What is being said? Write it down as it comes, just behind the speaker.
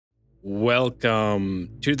Welcome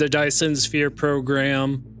to the Dyson Sphere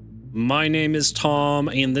program. My name is Tom,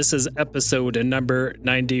 and this is episode number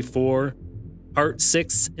 94, part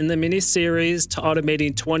 6 in the mini-series to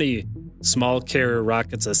automating 20 small carrier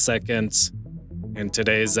rockets a second. In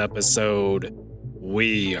today's episode,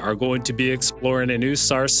 we are going to be exploring a new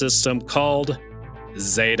star system called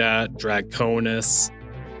Zeta Draconis.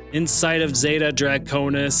 Inside of Zeta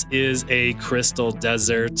Draconis is a crystal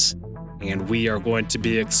desert, and we are going to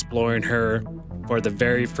be exploring her for the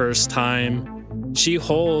very first time. She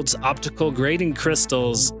holds optical grading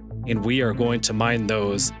crystals, and we are going to mine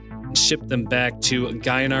those and ship them back to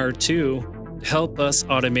Gienar II to help us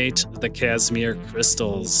automate the Casimir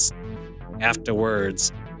crystals.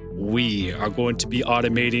 Afterwards, we are going to be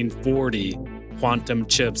automating 40 quantum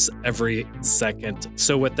chips every second.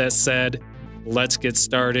 So with that said, let's get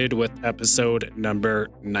started with episode number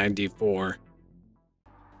 94.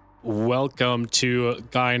 Welcome to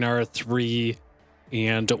Gienar III,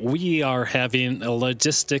 and we are having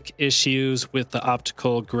logistic issues with the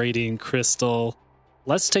optical grading crystal.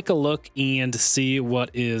 Let's take a look and see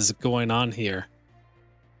what is going on here.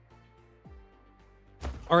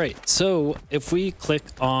 All right, so if we click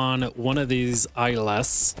on one of these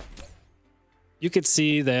ILS, you can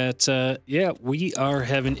see that, we are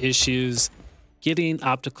having issues getting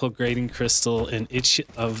optical grading crystal in each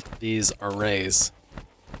of these arrays.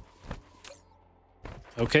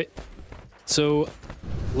 Okay, so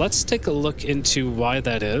let's take a look into why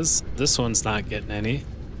that is. This one's not getting any.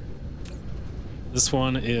 This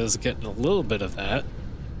one is getting a little bit of that.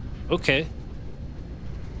 Okay.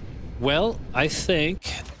 Well, I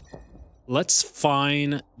think let's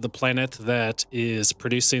find the planet that is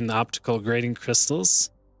producing the optical grading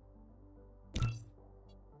crystals.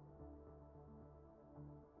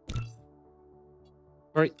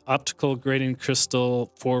 All right, optical grading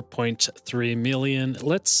crystal 4.3 million.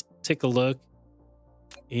 Let's take a look.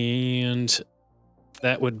 And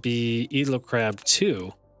that would be Elacrab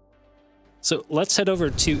II. So let's head over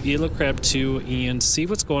to Elacrab II and see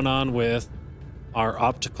what's going on with our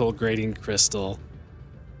optical grading crystal.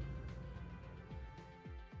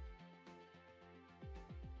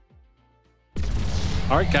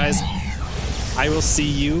 All right, guys, I will see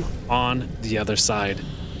you on the other side.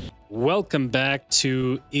 Welcome back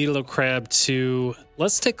to Elacrab II.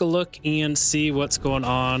 Let's take a look and see what's going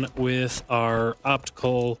on with our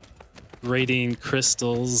optical grading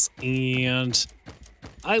crystals. And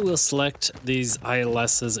I will select these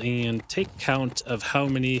ILSs and take count of how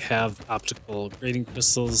many have optical grading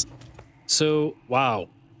crystals. So, wow.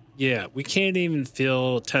 Yeah, we can't even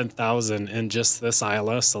fill 10,000 in just this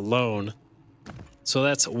ILS alone. So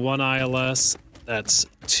that's one ILS, that's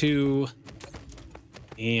two.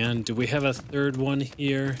 And do we have a third one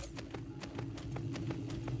here?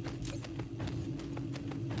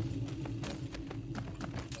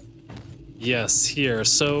 Yes, here.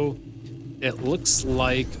 So it looks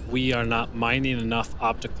like we are not mining enough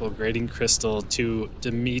optical grading crystal to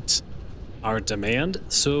meet our demand.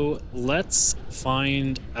 So let's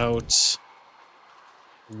find out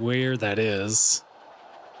where that is.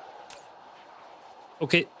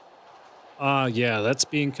 Okay. Yeah, that's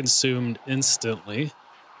being consumed instantly.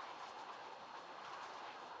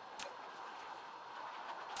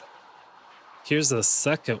 Here's the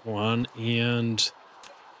second one, and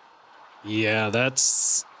yeah,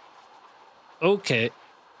 that's okay.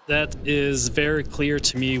 That is very clear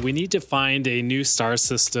to me. We need to find a new star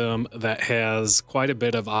system that has quite a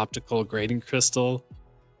bit of optical grading crystal.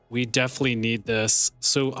 We definitely need this.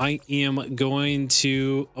 So I am going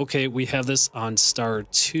to, okay, we have this on star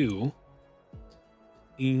 2.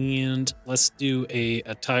 And let's do a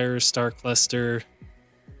entire star cluster.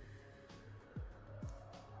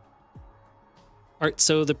 All right,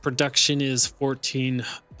 so the production is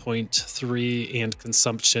 14.3 and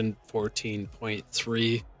consumption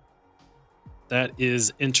 14.3. That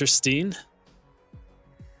is interesting.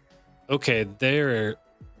 Okay, there,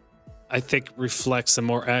 I think, reflects a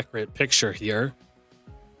more accurate picture here.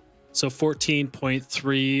 So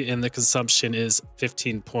 14.3 and the consumption is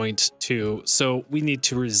 15.2. So we need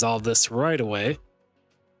to resolve this right away.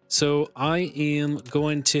 So I am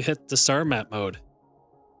going to hit the star map mode.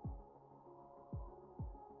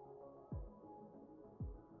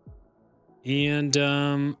 And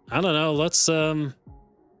I don't know, let's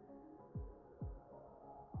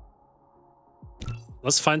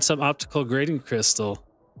find some optical grading crystal.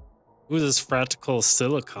 Ooh, this fractal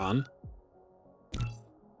silicon.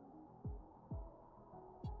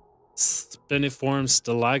 Spiniform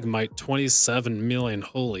stalagmite 27 million.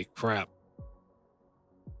 Holy crap.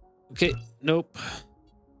 Okay, nope.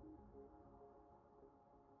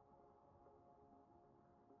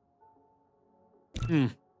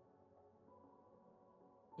 Ooh.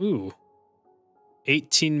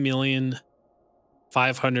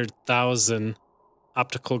 18,500,000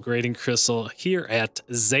 optical grading crystal here at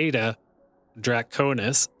Zeta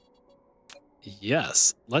Draconis.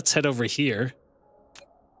 Yes, let's head over here.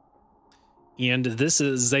 And this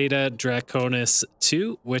is Zeta Draconis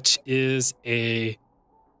II, which is a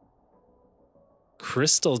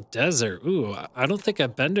crystal desert. Ooh, I don't think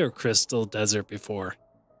I've been to a crystal desert before.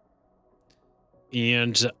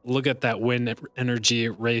 And look at that wind energy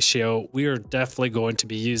ratio. We are definitely going to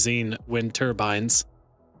be using wind turbines.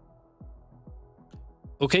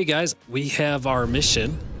 Okay, guys, we have our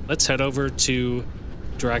mission. Let's head over to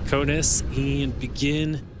Draconis and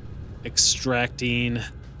begin extracting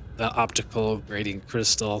the optical grading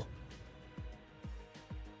crystal.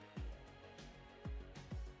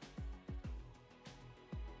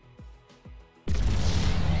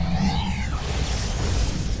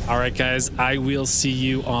 All right, guys, I will see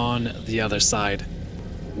you on the other side.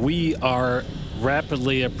 We are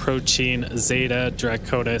rapidly approaching Zeta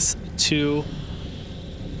Draconis II,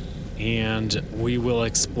 and we will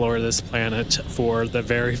explore this planet for the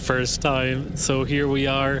very first time. So here we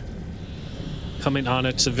are, coming on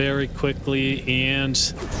it very quickly, and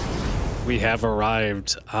we have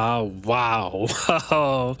arrived. Oh,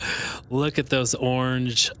 wow. Look at those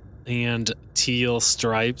orange and teal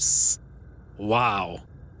stripes. Wow.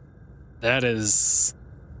 That is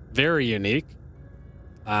very unique.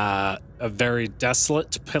 A very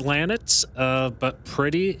desolate planet, but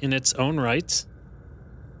pretty in its own right.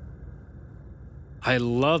 I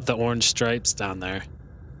love the orange stripes down there.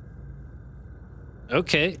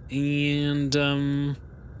 Okay, and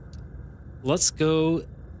let's go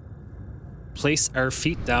place our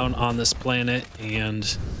feet down on this planet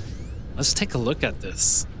and let's take a look at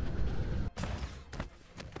this.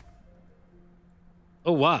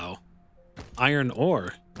 Oh, wow. Iron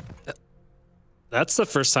ore. That's the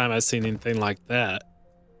first time I've seen anything like that.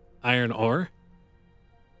 Iron ore.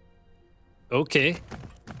 Okay.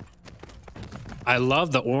 I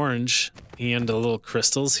love the orange and the little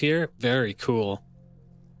crystals here. Very cool.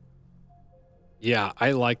 Yeah,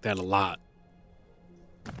 I like that a lot.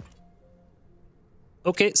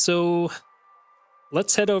 Okay, so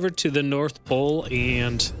let's head over to the North Pole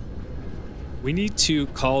and we need to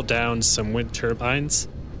call down some wind turbines.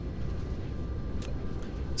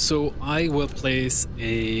 So I will place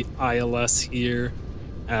a ILS here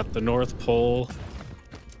at the North Pole.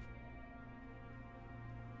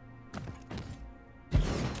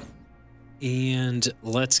 And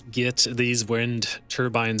let's get these wind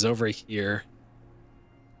turbines over here.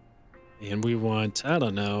 And we want, I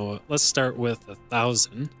don't know, let's start with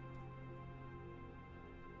 1,000.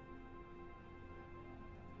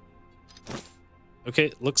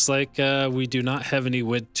 Okay, looks like we do not have any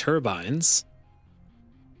wind turbines.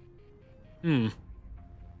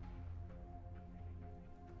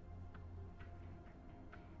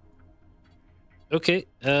 Okay,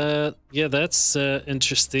 yeah, that's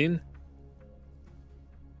interesting.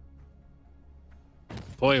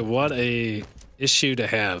 Boy, what a issue to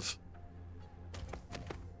have.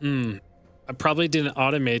 I probably didn't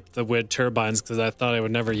automate the wind turbines because I thought I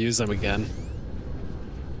would never use them again.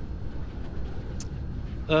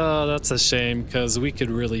 Oh, that's a shame because we could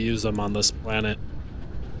really use them on this planet.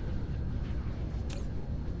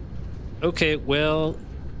 Okay, well,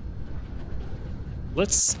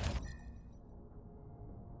 let's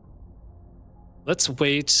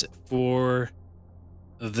wait for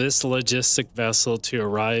this logistic vessel to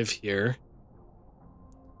arrive here.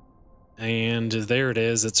 And there it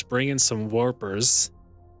is. It's bringing some warpers.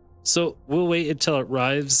 So we'll wait until it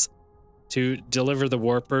arrives to deliver the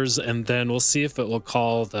warpers, and then we'll see if it will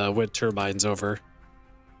call the wind turbines over.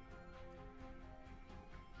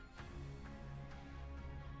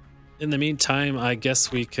 In the meantime, I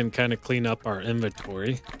guess we can kind of clean up our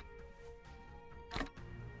inventory.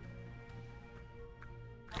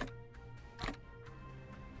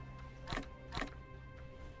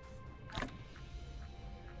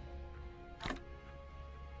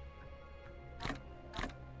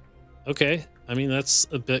 Okay, I mean, that's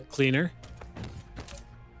a bit cleaner.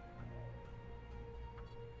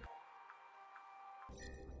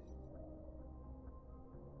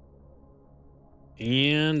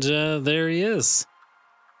 And there he is.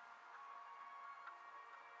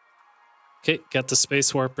 Okay, got the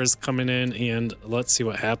space warpers coming in, and let's see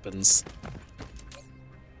what happens.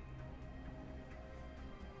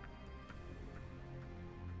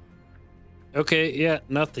 Okay, yeah,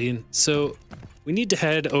 nothing. So we need to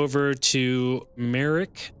head over to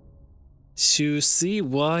Merrick to see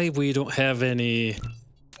why we don't have any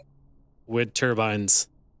wind turbines.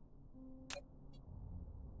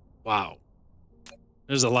 Wow.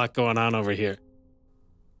 There's a lot going on over here.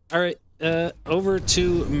 All right, over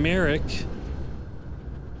to Merrick.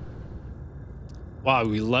 Wow,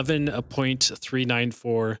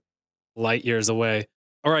 11.394 light years away.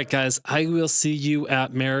 All right, guys, I will see you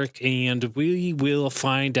at Merrick, and we will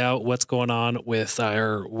find out what's going on with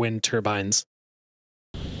our wind turbines.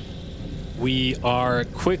 We are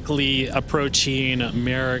quickly approaching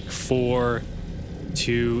Merrick 4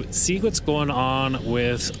 to see what's going on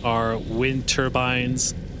with our wind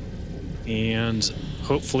turbines, and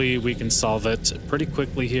hopefully we can solve it pretty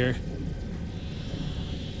quickly here.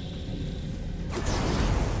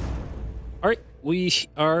 All right, we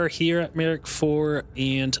are here at Merrick 4,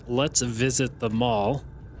 and let's visit the mall.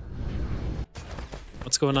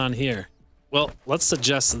 What's going on here? Well, let's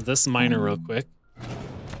adjust this miner real quick.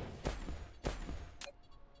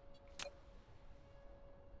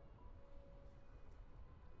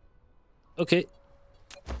 Okay.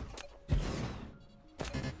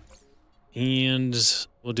 And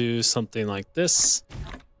we'll do something like this.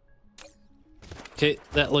 Okay,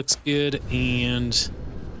 that looks good, and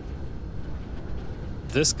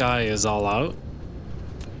this guy is all out.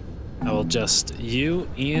 I will adjust you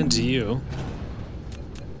and you.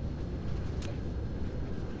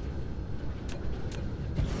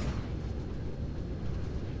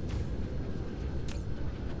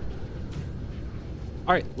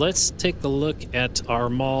 All right, let's take a look at our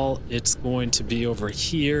mall. It's going to be over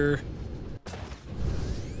here.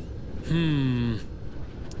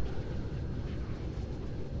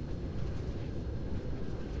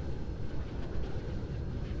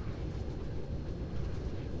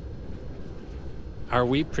 Are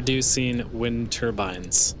we producing wind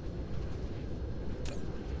turbines?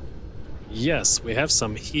 Yes, we have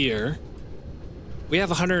some here. We have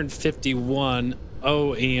 151.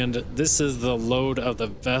 Oh, and this is the load of the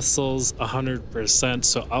vessels, 100%,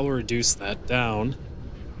 so I'll reduce that down.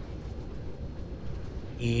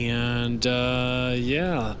 And,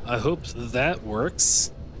 yeah, I hope that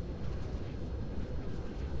works.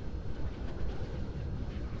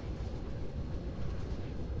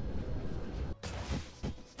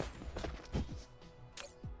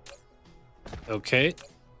 Okay.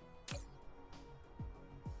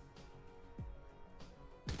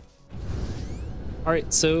 All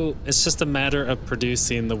right, so it's just a matter of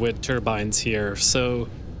producing the wind turbines here. So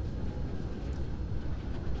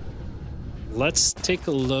let's take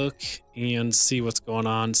a look and see what's going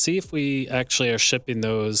on. See if we actually are shipping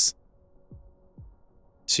those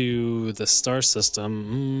to the star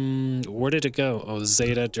system. Where did it go? Oh,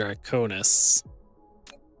 Zeta Draconis.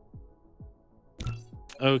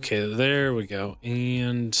 Okay, there we go.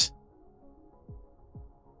 And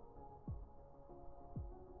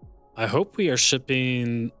I hope we are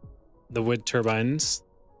shipping the wind turbines.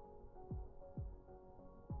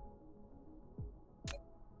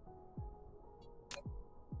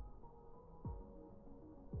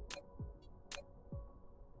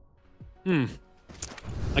 I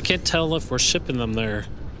can't tell if we're shipping them there.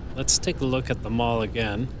 Let's take a look at the mall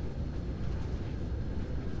again.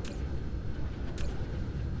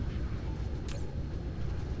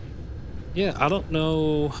 Yeah, I don't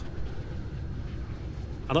know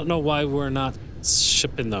why we're not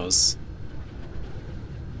shipping those.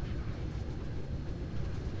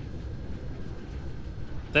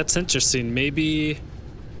 That's interesting. Maybe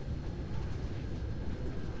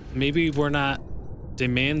we're not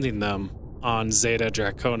demanding them on Zeta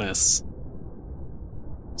Draconis.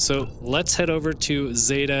 So let's head over to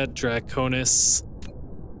Zeta Draconis,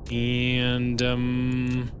 and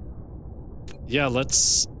yeah,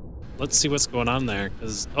 let's see what's going on there.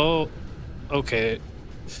 Cause okay,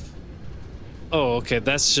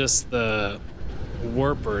 that's just the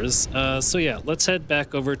warpers. So yeah, let's head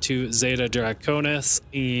back over to Zeta Draconis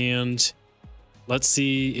and let's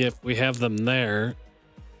see if we have them there.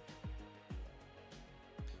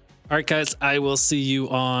 All right, guys, I will see you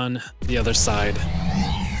on the other side.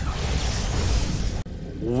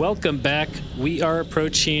 Welcome back. We are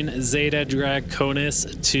approaching Zeta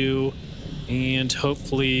Draconis 2, and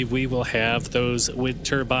hopefully we will have those wind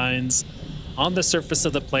turbines on the surface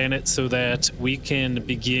of the planet so that we can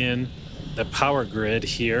begin the power grid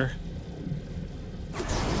here.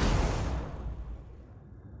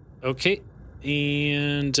 Okay,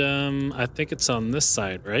 and I think it's on this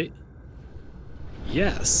side, right?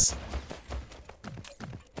 Yes.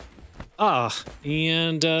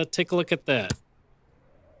 And take a look at that.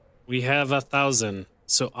 We have 1,000.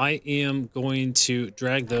 So I am going to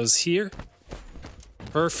drag those here.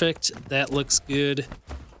 Perfect. That looks good.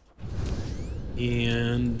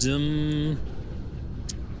 And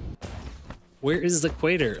where is the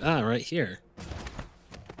equator? Right here.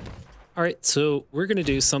 All right, so we're going to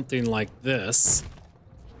do something like this.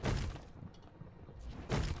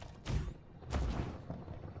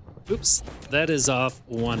 Oops, that is off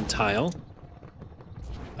one tile.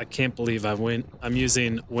 I can't believe I'm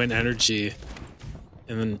using wind energy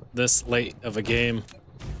in this late of a game.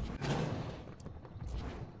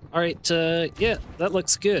 All right, yeah, that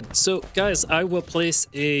looks good. So guys, I will place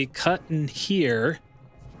a cut in here,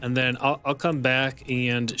 and then I'll come back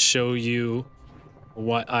and show you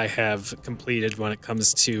what I have completed when it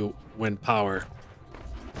comes to wind power.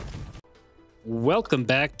 Welcome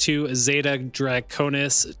back to Zeta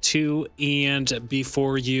Draconis 2, and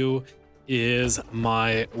before you is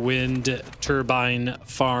my wind turbine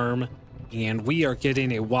farm, and we are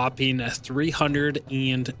getting a whopping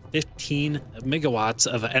 315 megawatts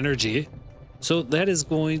of energy. So that is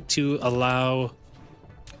going to allow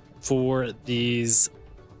for these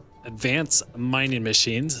advanced mining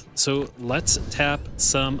machines. So let's tap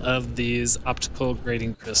some of these optical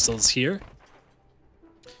grading crystals here.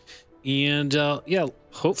 And yeah,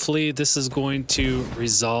 hopefully this is going to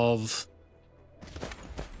resolve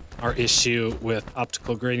our issue with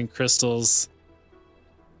optical grading crystals.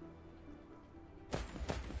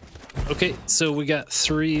 Okay, so we got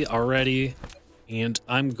 3 already, and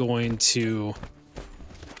I'm going to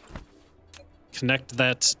connect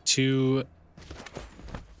that to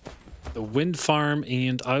the wind farm,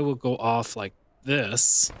 and I will go off like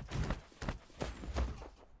this.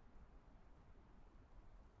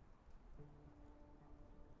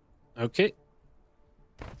 Okay.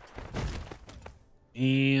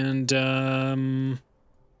 And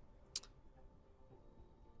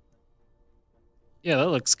yeah, that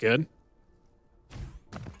looks good.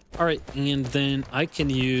 All right, and then I can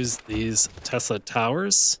use these Tesla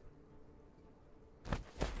towers.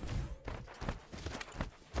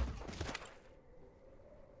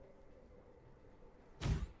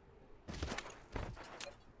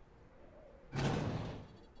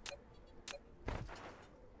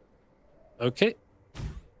 Okay.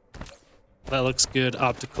 That looks good.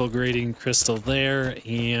 Optical grading crystal there,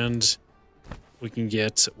 and we can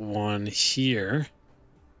get one here.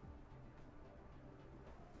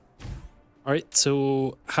 All right,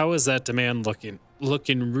 so how is that demand looking?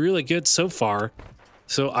 Looking really good so far.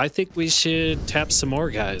 So I think we should tap some more,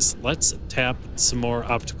 guys. Let's tap some more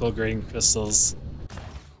optical grading crystals.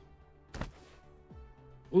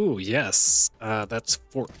 Ooh, yes. That's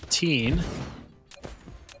 14.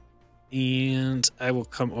 And I will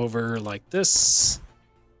come over like this.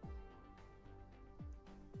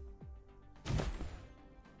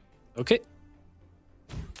 Okay.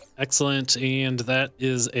 Excellent. And that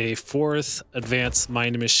is a 4th advanced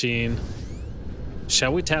mining machine.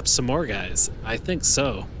 Shall we tap some more, guys? I think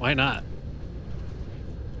so. Why not?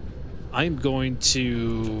 I'm going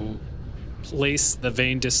to place the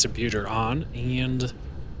vein distributor on, and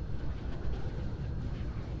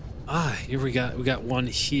here we got one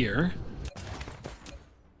here.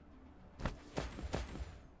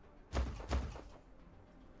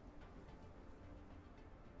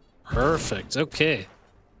 Perfect. Okay.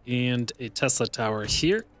 And a Tesla tower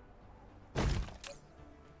here.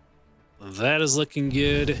 That is looking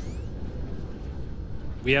good.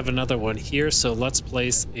 We have another one here, so let's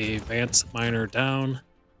place a advanced miner down.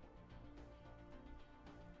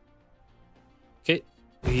 Okay.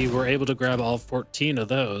 We were able to grab all 14 of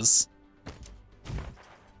those.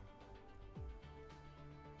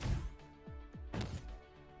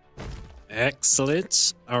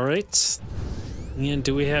 Excellent. All right. And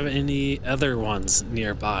do we have any other ones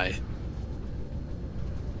nearby?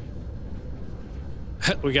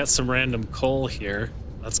 We got some random coal here.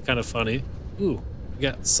 That's kind of funny. Ooh, we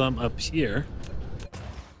got some up here.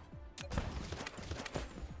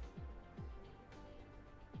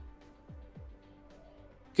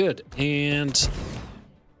 Good. And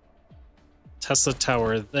Tesla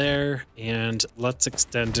tower there. And let's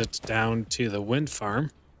extend it down to the wind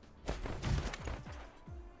farm.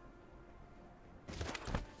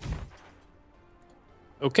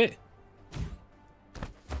 Okay.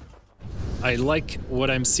 I like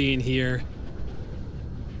what I'm seeing here.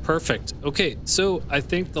 Perfect. Okay, so I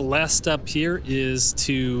think the last step here is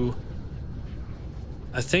to,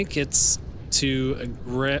 I think it's to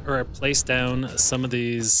place down some of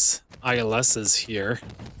these ILSs here.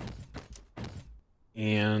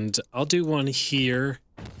 And I'll do one here.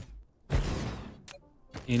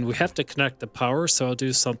 And we have to connect the power, so I'll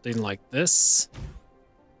do something like this.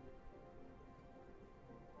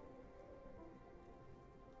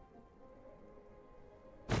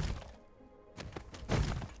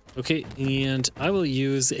 Okay, and I will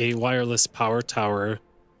use a wireless power tower,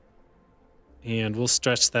 and we'll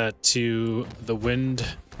stretch that to the wind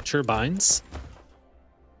turbines.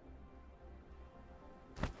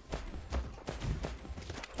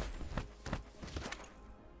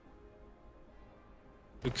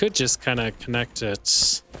 We could just kind of connect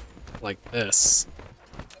it like this.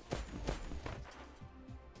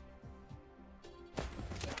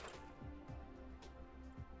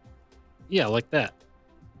 Yeah, like that.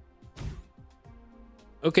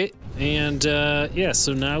 Okay, and yeah,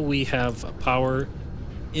 so now we have power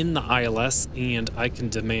in the ILS, and I can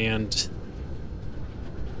demand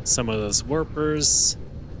some of those warpers.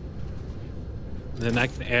 Then I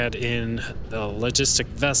can add in the logistic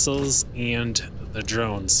vessels and the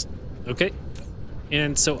drones. Okay,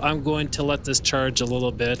 and so I'm going to let this charge a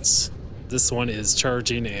little bit. This one is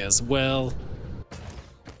charging as well.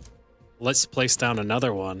 Let's place down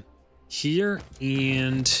another one here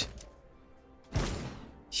and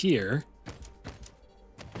here.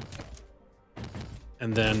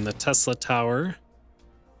 And then the Tesla tower.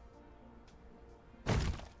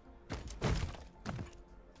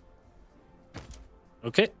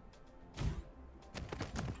 Okay.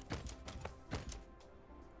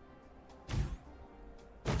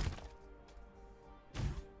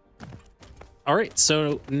 All right,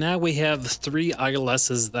 so now we have 3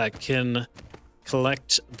 ILSs that can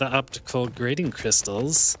collect the optical grading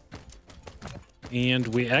crystals. And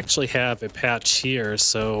we actually have a patch here,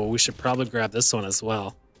 so we should probably grab this one as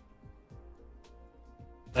well.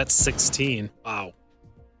 That's 16. Wow.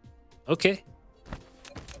 Okay.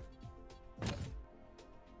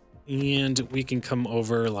 And we can come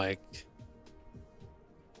over like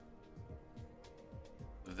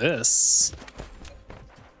this.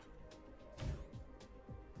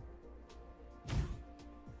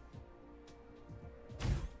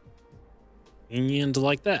 And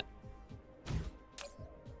like that.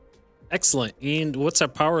 Excellent. And what's our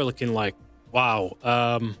power looking like? Wow.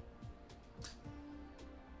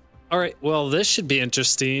 All right. Well, this should be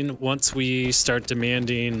interesting once we start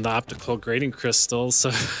demanding the optical grading crystals.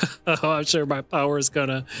 So I'm sure my power is going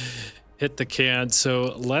to hit the can.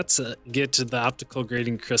 So let's get to the optical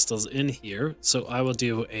grading crystals in here. So I will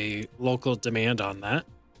do a local demand on that.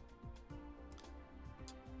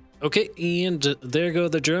 Okay. And there go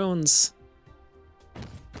the drones.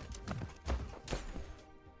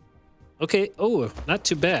 Okay, oh, not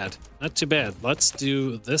too bad. Not too bad. Let's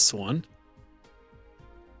do this one.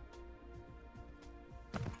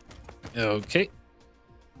 Okay.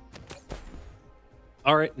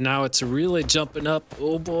 All right, now it's really jumping up.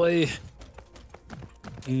 Oh boy.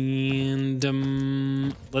 And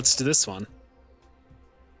let's do this one.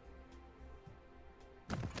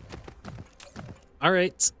 All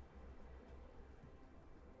right.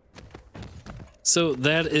 So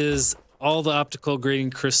that is all the optical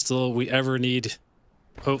grading crystal we ever need,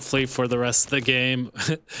 hopefully, for the rest of the game.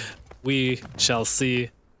 We shall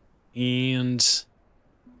see. And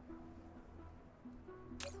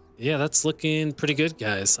yeah, that's looking pretty good,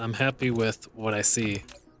 guys. I'm happy with what I see.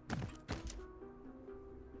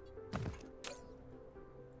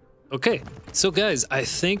 Okay, so guys, I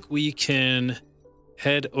think we can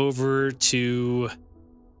head over to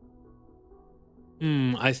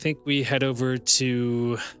I think we head over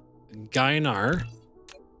to Gienar,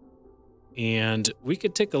 and we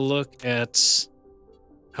could take a look at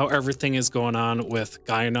how everything is going on with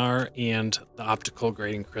Gienar and the optical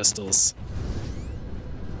grading crystals.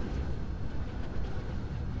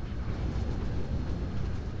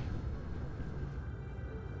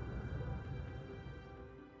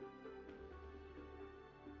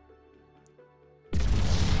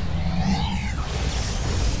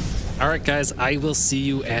 All right, guys, I will see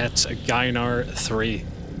you at Gienar III.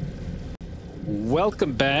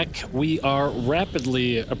 Welcome back. We are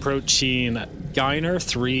rapidly approaching Gienar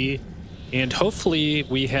III, and hopefully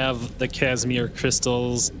we have the Casimir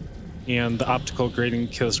crystals and the optical grading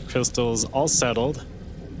crystals all settled.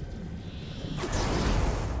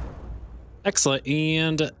 Excellent.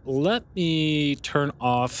 And let me turn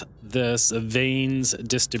off this veins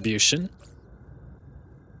distribution.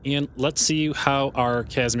 And let's see how our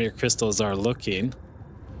Casimir crystals are looking.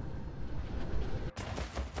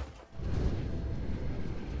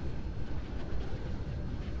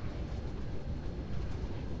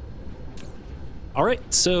 All right,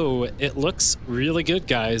 so it looks really good,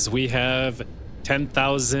 guys. We have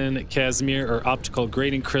 10,000 Casimir or optical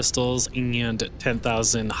grading crystals and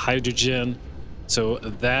 10,000 hydrogen. So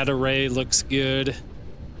that array looks good.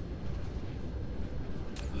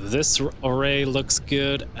 This array looks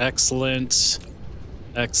good. Excellent.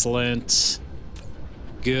 Excellent.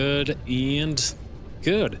 Good and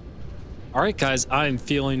good. All right, guys, I'm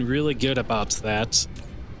feeling really good about that.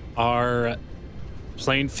 Our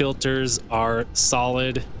Plane filters are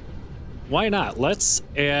solid. Why not? Let's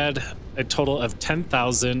add a total of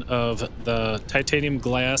 10,000 of the titanium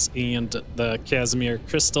glass and the Casimir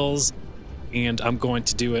crystals, and I'm going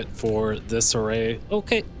to do it for this array.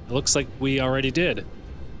 Okay, it looks like we already did.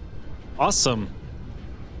 Awesome.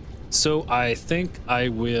 So I think I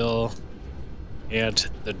will add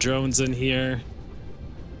the drones in here.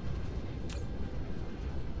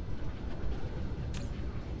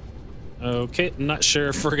 Okay, I'm not sure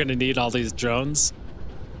if we're gonna need all these drones.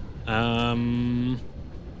 I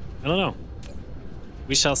don't know.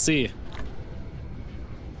 We shall see.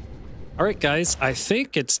 All right, guys, I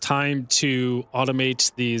think it's time to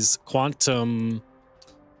automate these quantum...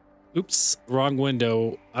 Oops, wrong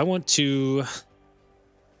window. I want to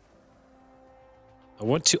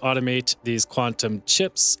automate these quantum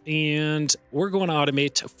chips, and we're going to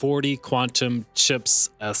automate 40 quantum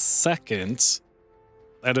chips a second.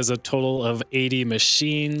 That is a total of 80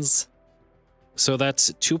 machines. So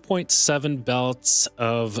that's 2.7 belts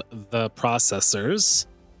of the processors,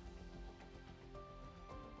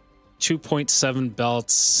 2.7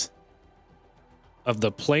 belts of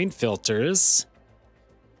the plane filters.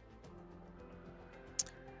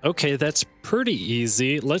 Okay, that's pretty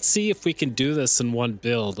easy. Let's see if we can do this in one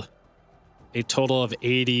build. A total of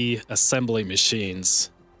 80 assembly machines.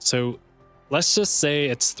 So let's just say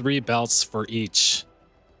it's 3 belts for each,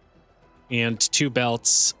 and 2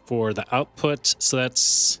 belts for the output. So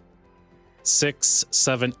that's 6,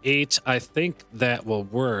 7, 8. I think that will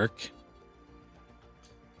work.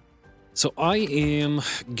 So I am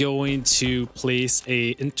going to place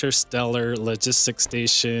a interstellar logistics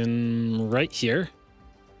station right here.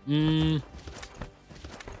 I'm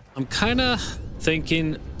kind of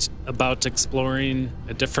thinking about exploring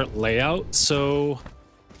a different layout. So,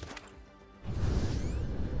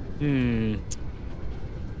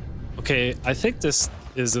 okay, I think this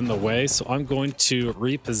is in the way, so I'm going to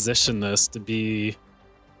reposition this to be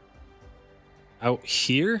out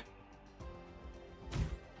here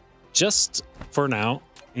just for now,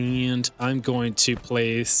 and I'm going to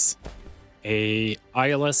place a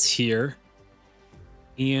ILS here,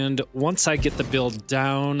 and once I get the build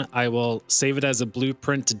down, I will save it as a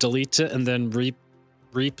blueprint to delete it, and then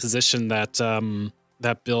reposition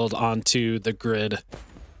that build onto the grid.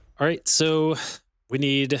 All right, so we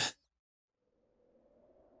need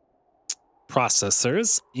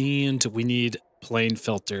processors, and we need plane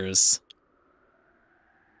filters.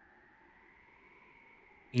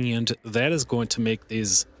 And that is going to make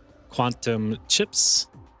these quantum chips.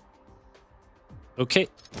 Okay.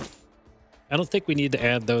 I don't think we need to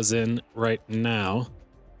add those in right now.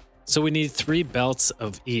 So we need 3 belts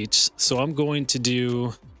of each. So I'm going to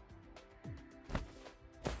do...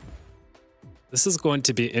 This is going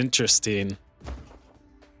to be interesting.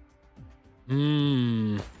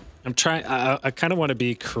 I'm trying... I kind of want to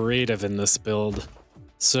be creative in this build.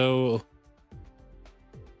 So...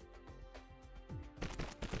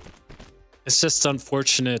 It's just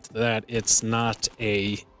unfortunate that it's not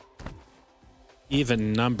a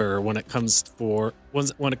even number when it comes to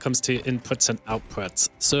inputs and outputs.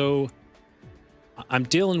 So I'm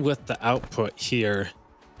dealing with the output here,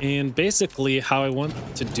 and basically how I want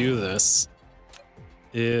to do this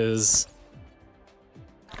is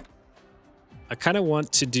I kind of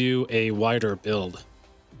want to do a wider build.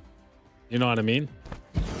 You know what I mean?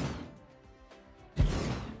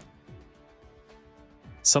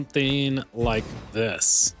 Something like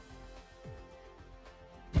this.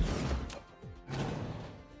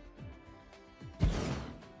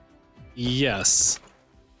 Yes.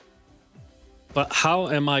 But how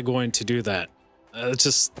am I going to do that? It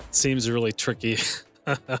just seems really tricky.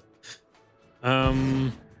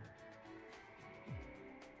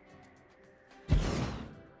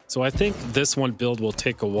 So I think this one build will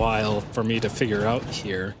take a while for me to figure out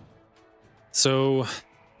here. So...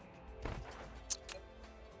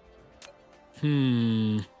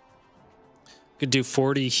 Could do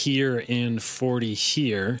 40 here and 40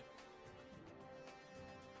 here.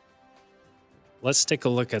 Let's take a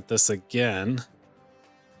look at this again.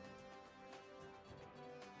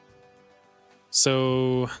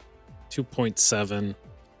 So 2.7,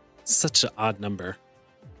 such an odd number.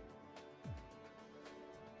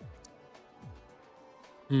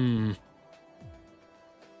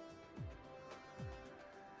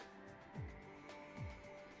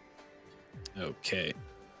 Okay.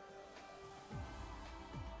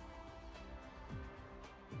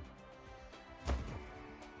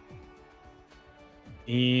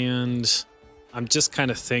 And I'm just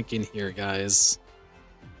kind of thinking here, guys.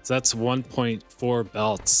 So that's 1.4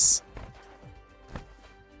 belts.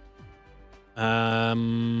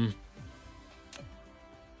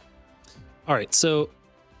 All right, so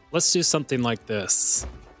let's do something like this.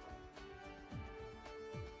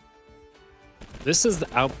 This is the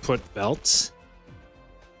output belt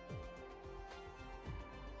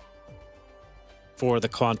for the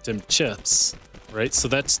quantum chips, right? So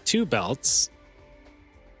that's 2 belts.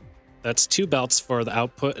 That's 2 belts for the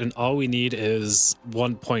output, and all we need is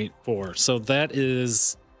 1.4. So that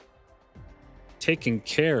is taken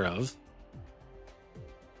care of.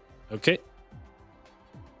 Okay.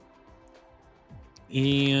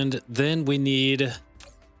 And then we need...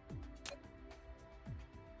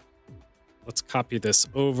 Let's copy this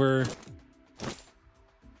over.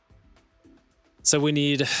 So we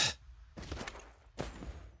need...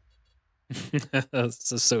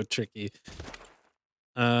 This is so tricky.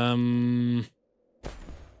 How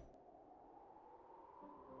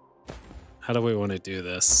do we want to do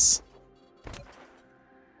this?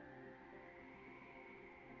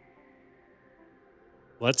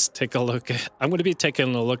 Let's take a look at... I'm going to be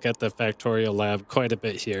taking a look at the Factorial Lab quite a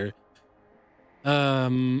bit here. All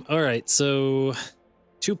right, so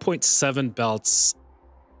 2.7 belts.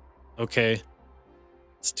 Okay.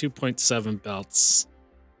 It's 2.7 belts.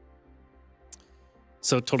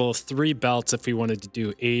 So a total of 3 belts if we wanted to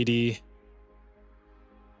do 80.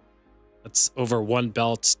 That's over 1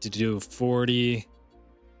 belt to do 40.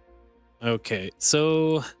 Okay,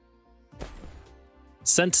 so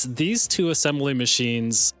since these 2 assembly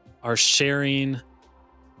machines are sharing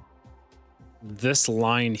this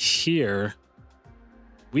line here,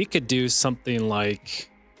 we could do something like...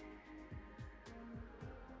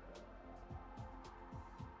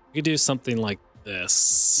 We could do something like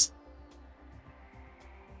this.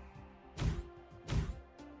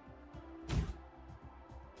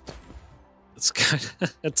 It's kind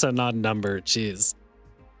of, it's an odd number, jeez.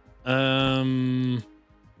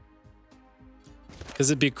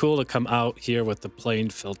 Because it'd be cool to come out here with the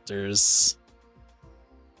plain filters.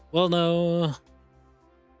 Well, no.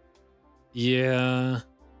 Yeah.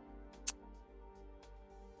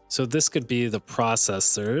 So this could be the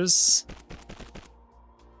processors.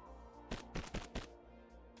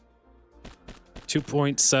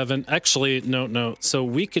 2.7. Actually, no. So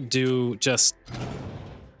we could do just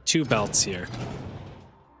 2 belts here.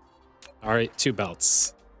 All right, 2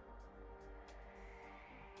 belts.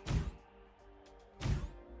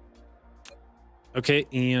 Okay,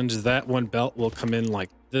 and that 1 belt will come in like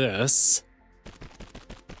this.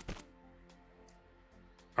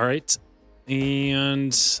 All right,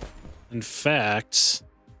 and in fact,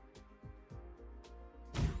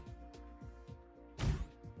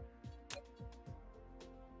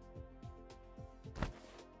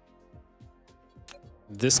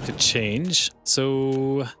 this could change.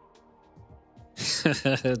 So,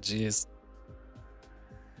 jeez.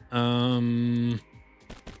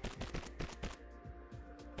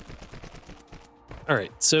 All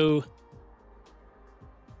right, so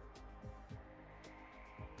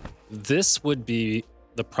this would be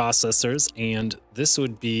the processors, and this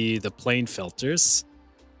would be the plain filters.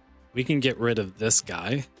 We can get rid of this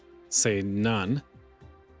guy, say none.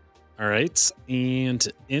 All right, and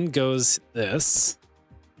in goes this,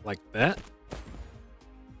 like that.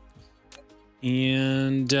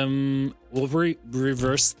 And we'll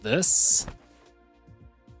reverse this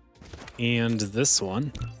and this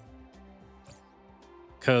one,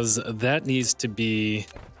 because that needs to be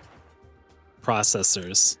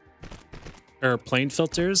processors, or plain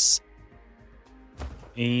filters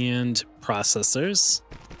and processors.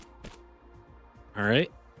 All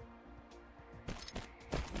right.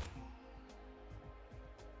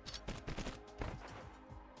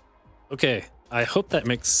 Okay, I hope that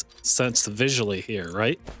makes sense visually here,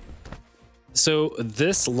 right? So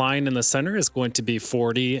this line in the center is going to be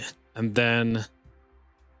 40, and then...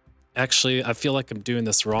 Actually, I feel like I'm doing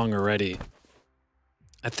this wrong already.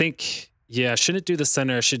 I think, yeah, I shouldn't do the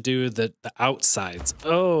center. I should do the outsides.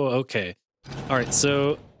 Oh, okay. All right,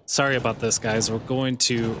 so sorry about this, guys. We're going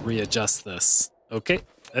to readjust this. Okay,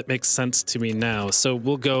 that makes sense to me now. So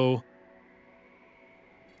we'll go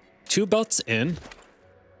 2 belts in,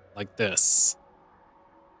 like this.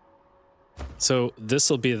 So this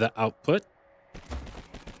will be the output,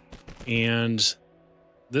 and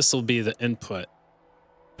this will be the input.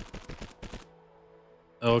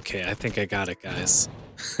 Okay, I think I got it, guys.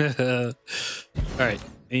 All right,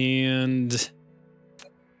 and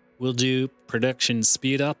we'll do production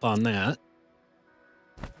speed up on that.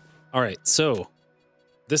 All right, so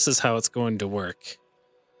this is how it's going to work.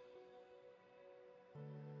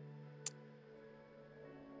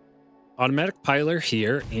 Automatic piler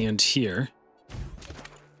here and here.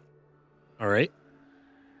 All right.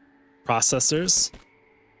 Processors.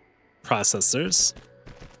 Processors.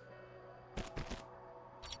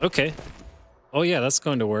 Okay. Oh yeah, that's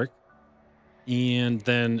going to work. And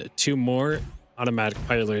then 2 more automatic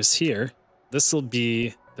pilers here. This will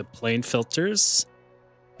be the plane filters.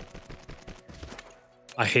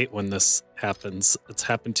 I hate when this happens. It's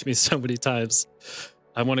happened to me so many times.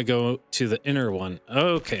 I want to go to the inner one.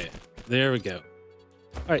 Okay, there we go.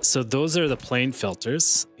 All right, so those are the plane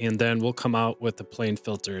filters, and then we'll come out with the plane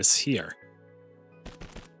filters here.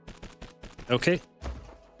 Okay,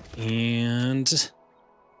 and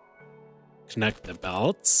connect the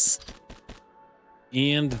belts.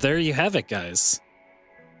 And there you have it, guys.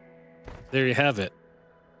 There you have it.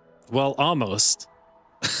 Well, almost.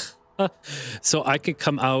 So I could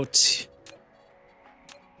come out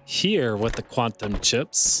here with the quantum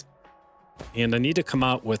chips. And I need to come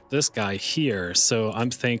out with this guy here. So I'm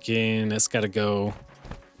thinking it's got to go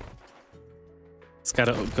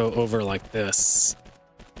over like this.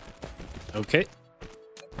 Okay.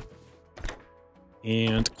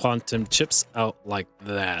 And quantum chips out like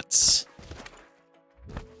that.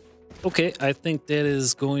 Okay, I think that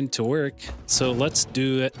is going to work. So let's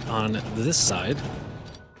do it on this side.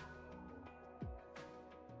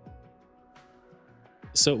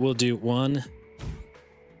 So we'll do 1.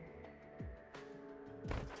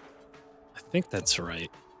 I think that's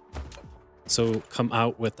right. So come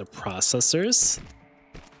out with the processors.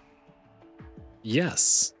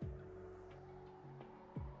 Yes.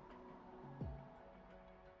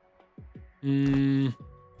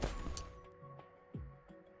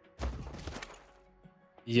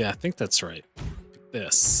 Yeah, I think that's right. Like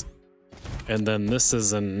this. And then this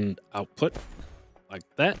is an output like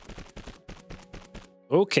that.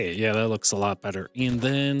 Okay, yeah, that looks a lot better. And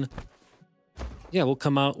then, yeah, we'll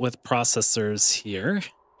come out with processors here.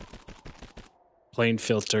 Plane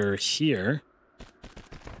filter here.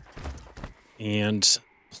 And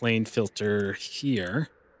plane filter here.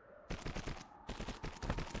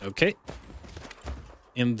 Okay.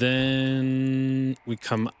 And then we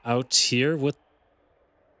come out here with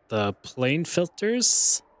the plane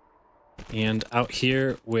filters. And out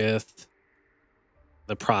here with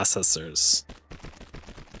the processors.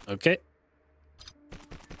 Okay.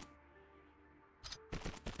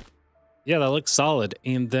 Yeah, that looks solid.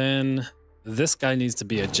 And then this guy needs to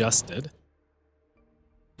be adjusted.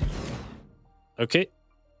 Okay.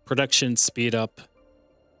 Production speed up.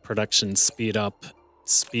 Production speed up.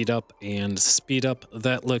 Speed up and speed up.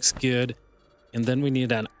 That looks good. And then we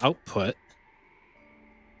need an output.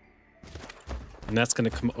 And that's going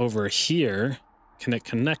to come over here. Can it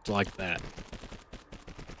connect like that?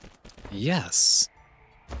 Yes.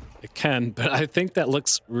 It can, but I think that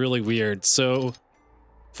looks really weird. So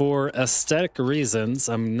for aesthetic reasons,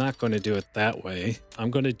 I'm not going to do it that way.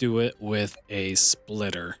 I'm going to do it with a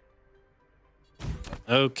splitter.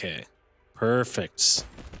 Okay, perfect.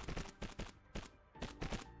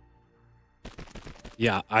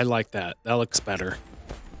 Yeah, I like that. That looks better.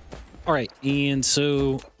 All right, and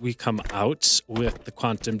so we come out with the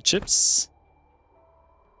quantum chips.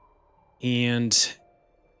 And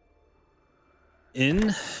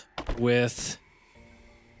in with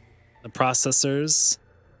the processors,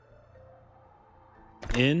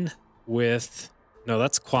 in with, no,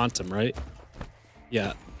 that's quantum, right?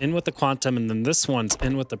 Yeah, in with the quantum, and then this one's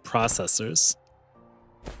in with the processors.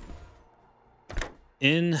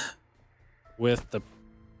 In with the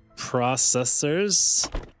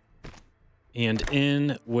processors, and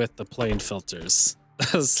in with the plane filters.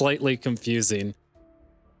 Slightly confusing.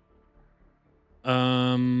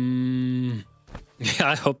 Yeah,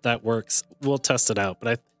 I hope that works. We'll test it out,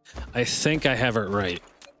 but I think I have it right.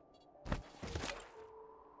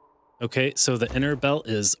 Okay, so the inner belt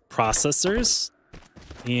is processors,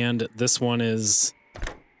 and this one is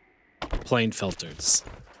plane filters.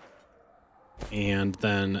 And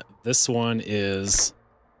then this one is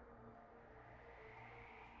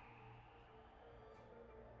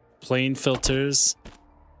plane filters,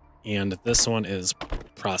 and this one is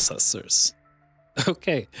processors.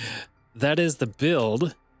 Okay, that is the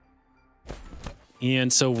build.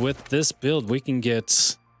 And so with this build, we can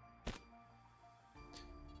get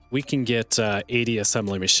 80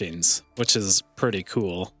 assembly machines, which is pretty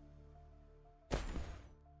cool.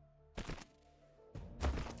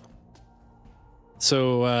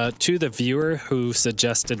 So to the viewer who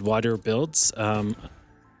suggested wider builds,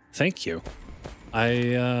 thank you.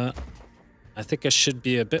 I think I should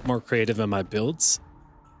be a bit more creative in my builds,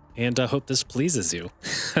 and I hope this pleases you.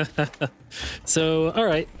 So, all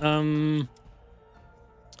right.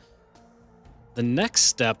 The next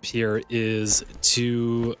step here is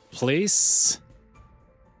to place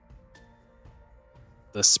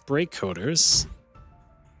the spray coaters.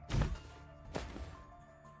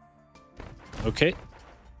 Okay.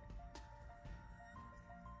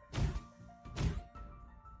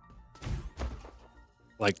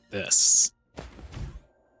 like this.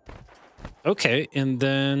 Okay, and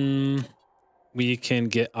then we can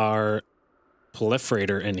get our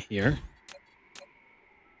proliferator in here.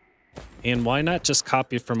 And why not just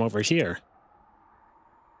copy from over here?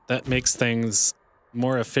 That makes things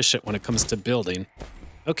more efficient when it comes to building.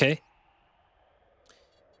 Okay.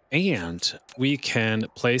 And we can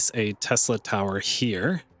place a Tesla tower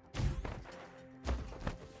here.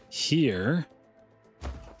 Here.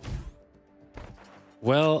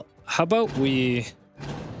 Well, how about we...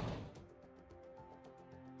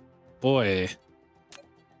 Boy.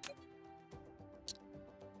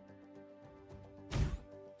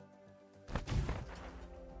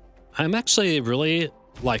 I'm actually really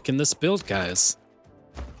liking this build, guys.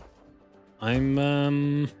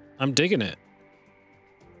 I'm digging it.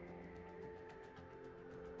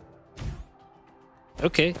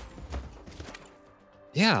 Okay.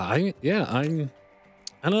 Yeah, I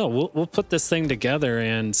don't know. We'll put this thing together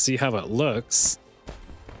and see how it looks.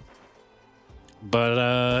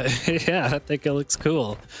 But yeah, I think it looks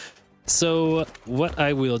cool. So what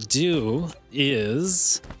I will do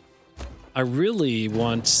is I really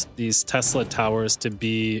want these Tesla towers to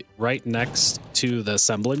be right next to the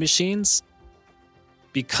assembly machines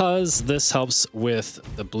because this helps with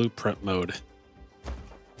the blueprint mode.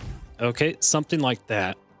 Okay, something like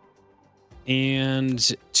that.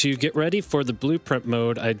 And to get ready for the blueprint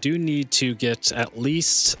mode, I do need to get at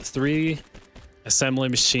least 3 assembly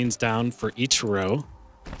machines down for each row.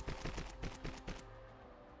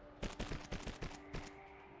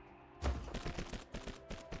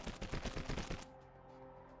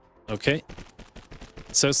 Okay.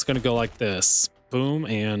 So it's going to go like this. Boom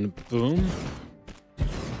and boom.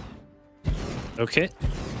 Okay.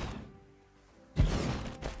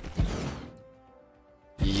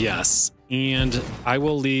 Yes. And I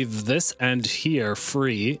will leave this end here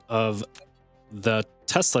free of the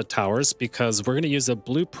Tesla towers because we're going to use a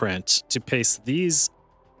blueprint to paste these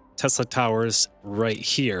Tesla towers right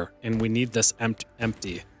here. And we need this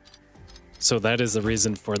empty. So that is the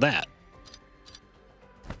reason for that.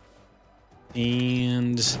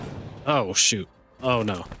 And... oh, shoot. Oh,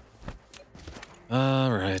 no.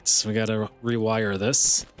 All right. So we got to rewire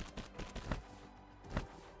this.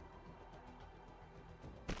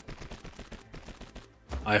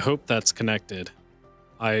 I hope that's connected.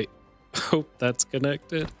 I hope that's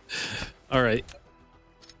connected. All right.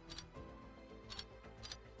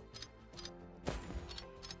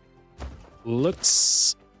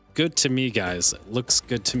 Looks good to me, guys. It looks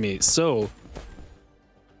good to me. So,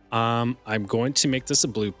 I'm going to make this a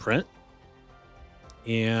blueprint.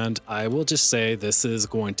 And I will just say this is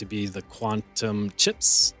going to be the quantum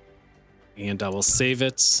chips. And I will save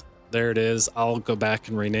it. There it is. I'll go back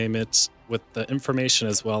and rename it with the information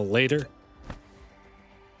as well later.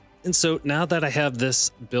 And so now that I have this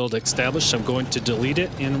build established, I'm going to delete it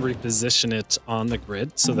and reposition it on the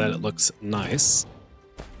grid so that it looks nice.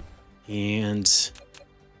 And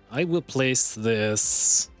I will place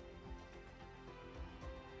this...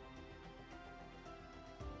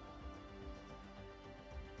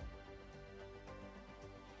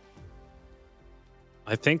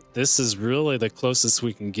 I think this is really the closest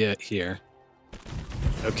we can get here.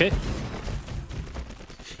 Okay.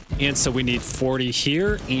 And so we need 40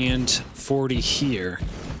 here and 40 here.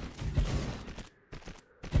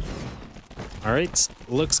 All right,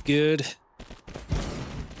 looks good.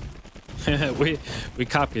 we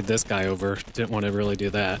copied this guy over. Didn't want to really do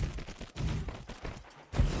that.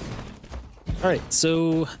 All right,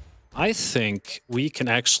 so I think we can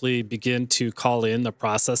actually begin to call in the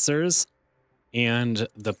processors and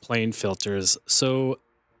the plane filters. So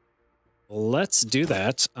let's do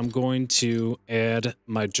that. I'm going to add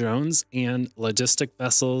my drones and logistic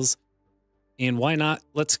vessels. And why not?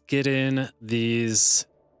 Let's get in these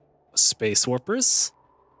space warpers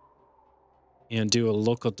and do a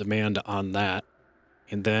local demand on that.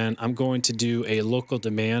 And then I'm going to do a local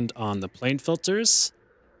demand on the plane filters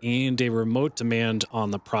and a remote demand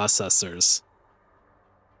on the processors.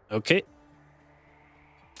 Okay.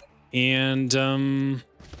 And,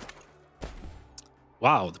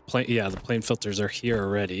 wow, the plane filters are here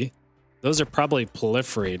already. Those are probably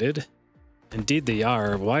proliferated. Indeed they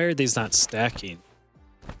are. Why are these not stacking?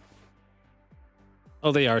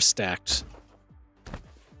 Oh, they are stacked.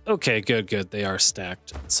 Okay, good. They are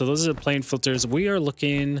stacked. So those are the plane filters. We are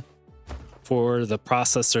looking for the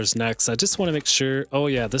processors next. I just want to make sure. Oh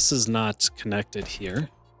yeah, this is not connected here.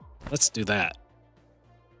 Let's do that.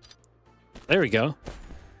 There we go.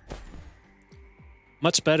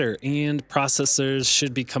 Much better. And processors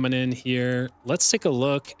should be coming in here. Let's take a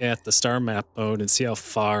look at the star map mode and see how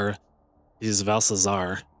far these vessels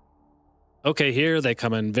are. Okay, here they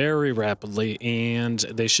come in very rapidly, and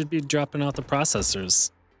they should be dropping out the processors.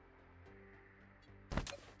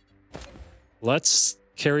 Let's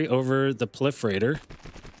carry over the proliferator.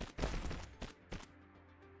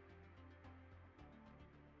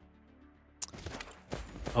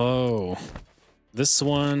 Oh, this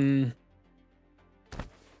one.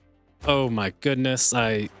 Oh my goodness,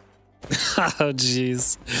 oh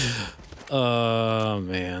jeez. Oh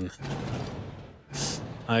man.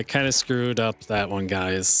 I kind of screwed up that one,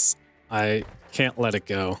 guys. I can't let it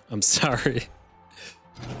go. I'm sorry.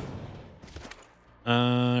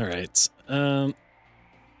 All right. Come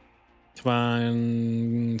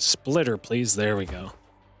on, splitter, please. There we go.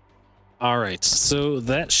 All right, so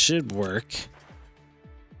that should work.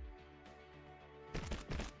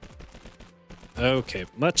 Okay,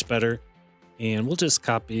 much better. And we'll just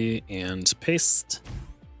copy and paste.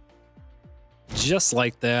 Just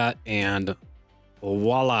like that, and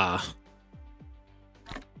voila.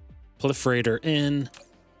 Proliferator in.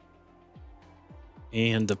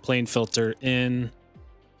 And the plane filter in.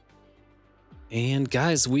 And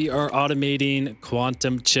guys, we are automating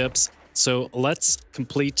quantum chips. So let's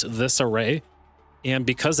complete this array. And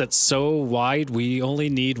because it's so wide, we only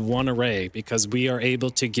need one array because we are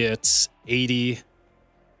able to get 80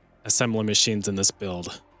 assembly machines in this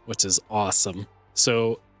build, which is awesome.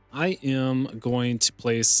 So I am going to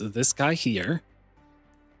place this guy here.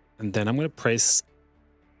 And then I'm going to press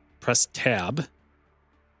tab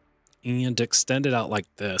and extend it out like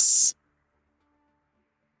this.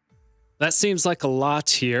 That seems like a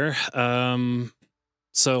lot here.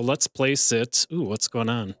 So let's place it. Ooh, what's going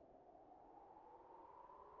on?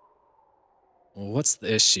 Well, what's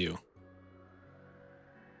the issue?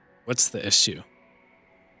 What's the issue?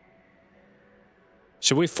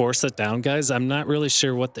 Should we force it down, guys? I'm not really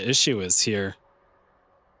sure what the issue is here.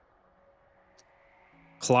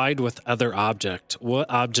 Collide with other object. What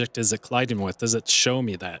object is it colliding with? Does it show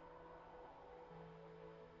me that?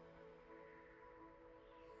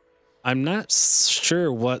 I'm not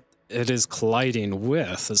sure what it is colliding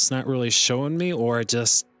with. It's not really showing me, or I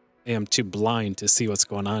just am too blind to see what's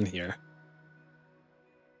going on here.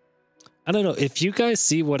 I don't know. If you guys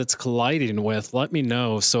see what it's colliding with, let me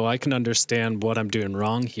know so I can understand what I'm doing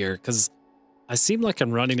wrong here, because I seem like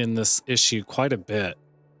I'm running in this issue quite a bit.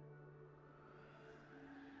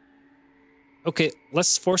 Okay,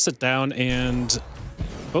 let's force it down and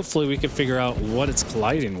hopefully we can figure out what it's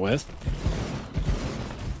colliding with.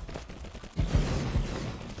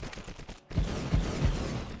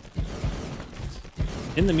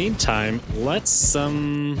 In the meantime, let's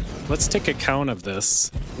take a count of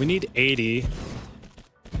this. We need 80.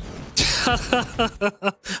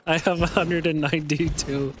 I have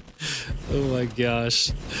 192. Oh my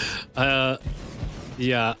gosh.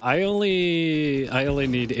 Yeah, I only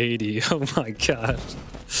need 80. Oh my gosh.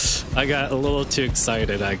 I got a little too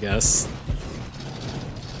excited, I guess.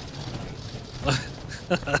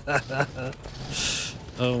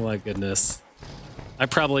 Oh my goodness. I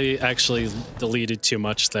probably actually deleted too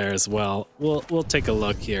much there as well. We'll take a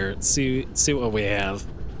look here. See what we have.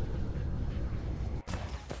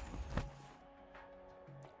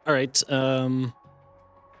 All right.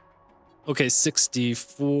 Okay,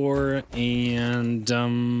 64 and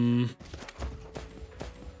I'm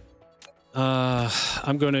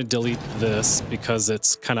going to delete this because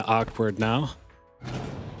it's kind of awkward now.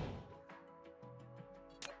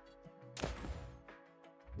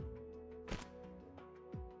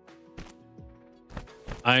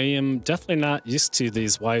 I am definitely not used to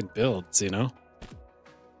these wide builds, you know?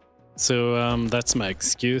 So, that's my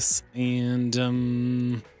excuse. And,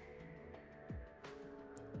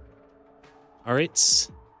 all right.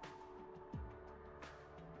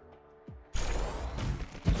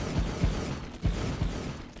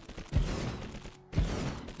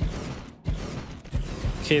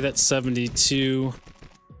 Okay, that's 72.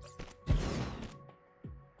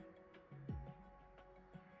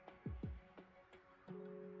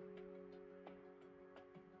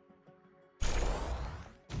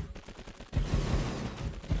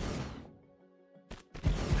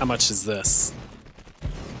 How much is this?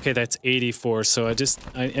 Okay, that's 84, so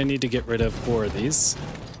I need to get rid of 4 of these.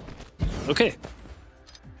 Okay.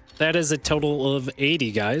 That is a total of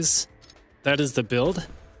 80, guys. That is the build.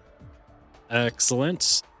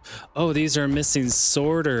 Excellent. Oh, these are missing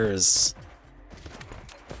sorters.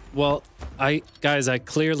 Well, guys, I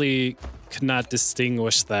clearly could not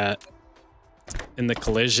distinguish that in the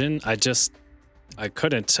collision. I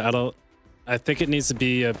couldn't. I think it needs to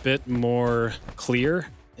be a bit more clear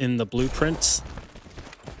in the blueprint.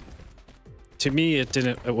 To me,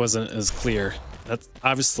 it wasn't as clear. That's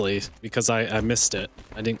obviously because I missed it.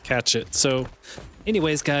 I didn't catch it. So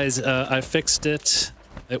anyways, guys, I fixed it.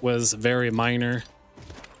 It was very minor.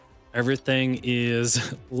 Everything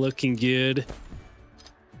is looking good.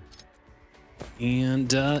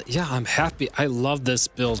 And yeah, I'm happy. I love this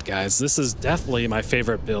build, guys. This is definitely my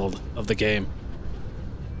favorite build of the game.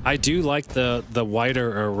 I do like the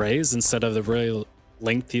wider arrays instead of the really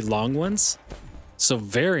lengthy long ones. So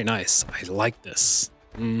very nice. I like this.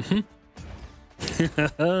 And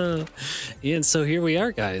so here we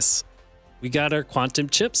are, guys. We got our quantum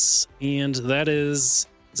chips, and that is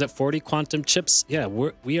that 40 quantum chips? Yeah,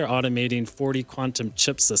 we are automating 40 quantum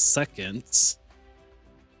chips a second.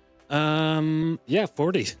 Yeah,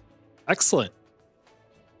 40. Excellent.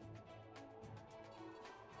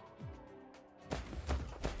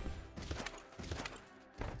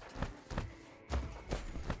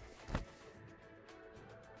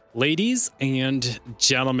 Ladies and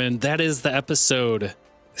gentlemen, that is the episode.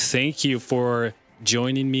 Thank you for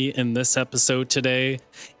joining me in this episode today.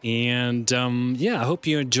 And yeah, I hope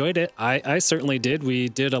you enjoyed it. I certainly did. We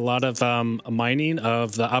did a lot of mining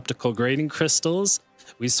of the optical grading crystals.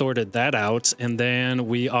 We sorted that out, and then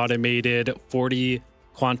we automated 40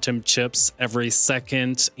 quantum chips every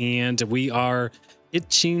second, and we are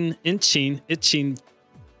inching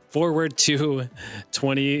forward to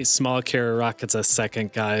 20 small carrier rockets a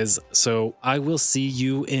second, guys. So I will see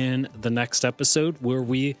you in the next episode where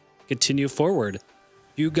we continue forward.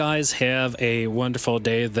 You guys have a wonderful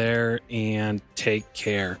day there, and take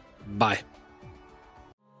care. Bye.